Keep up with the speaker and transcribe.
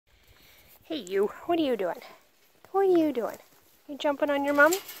Hey you, what are you doing? What are you doing? You jumping on your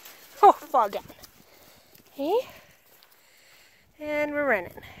mom? Oh, fall down. Hey? And we're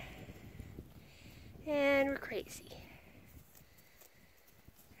running. And we're crazy.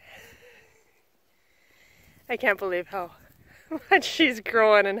 I can't believe how much she's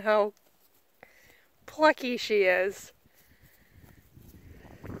growing and how plucky she is.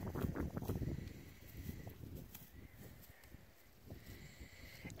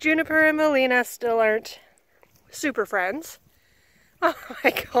 Juniper and Melina still aren't super friends. Oh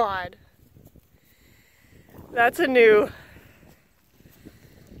my god. That's a new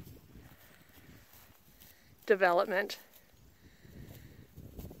development.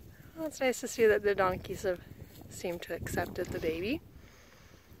 Well, it's nice to see that the donkeys have seemed to accept the baby.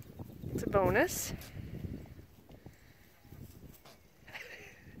 It's a bonus.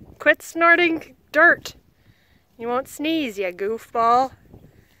 Quit snorting dirt. You won't sneeze, you goofball.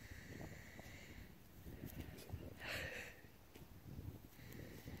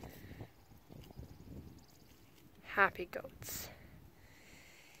 Happy goats.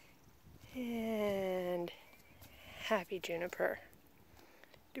 And happy Juniper.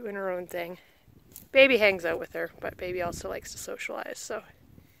 Doing her own thing. Baby hangs out with her, but baby also likes to socialize, so.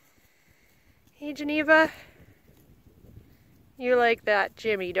 Hey Geneva. You like that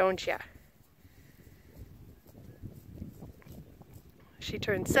Jimmy, don't ya? She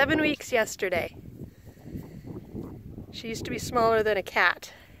turned 7 weeks yesterday. She used to be smaller than a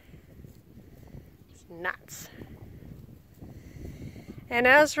cat. It's nuts. And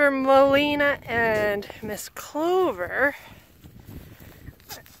as for Melina and Miss Clover,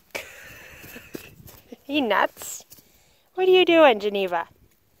 you nuts? What are you doing, Geneva?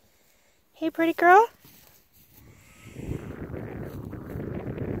 Hey, pretty girl?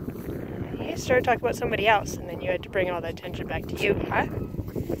 You started talking about somebody else, and then you had to bring all the attention back to you, huh?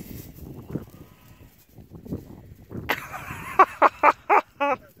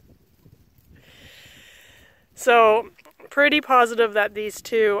 So, pretty positive that these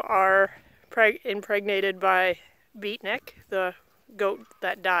two are impregnated by Beatnik, the goat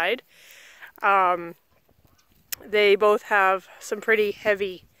that died. They both have some pretty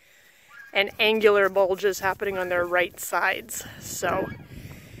heavy and angular bulges happening on their right sides. So,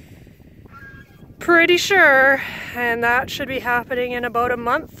 pretty sure, and that should be happening in about a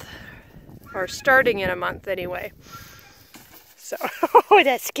month, or starting in a month anyway. So, oh,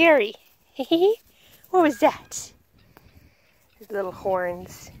 that's scary. What was that? His little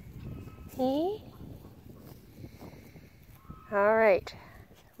horns. Hey? Alright.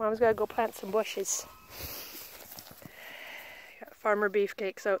 Mom's gotta go plant some bushes. Got Farmer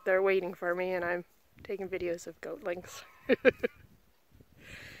Beefcake's out there waiting for me, and I'm taking videos of goatlings.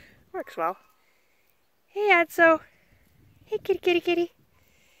 Works well. Hey, Adso. Hey, kitty, kitty, kitty.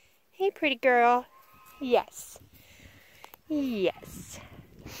 Hey, pretty girl. Yes. Yes.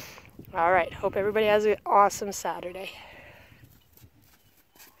 Alright, hope everybody has an awesome Saturday.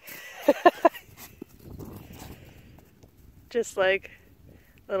 Just like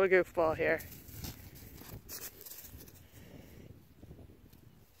a little goofball here.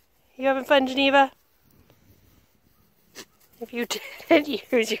 You having fun, Geneva? If you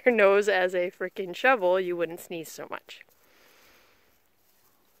didn't use your nose as a freaking shovel, you wouldn't sneeze so much.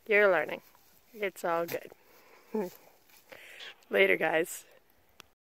 You're learning. It's all good. Later, guys.